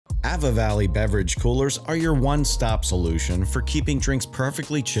AvaValley Beverage coolers are your one-stop solution for keeping drinks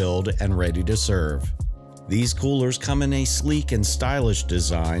perfectly chilled and ready to serve. These coolers come in a sleek and stylish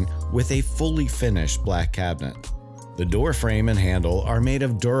design with a fully finished black cabinet. The door frame and handle are made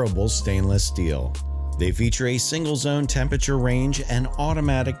of durable stainless steel. They feature a single-zone temperature range and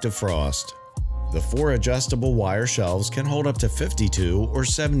automatic defrost. The 4 adjustable wire shelves can hold up to 52 or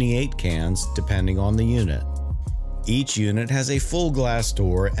 78 cans depending on the unit. Each unit has a full glass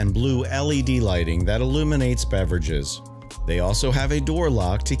door and blue LED lighting that illuminates beverages. They also have a door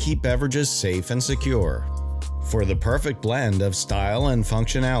lock to keep beverages safe and secure. For the perfect blend of style and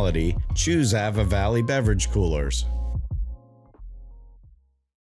functionality, choose AvaValley Beverage coolers.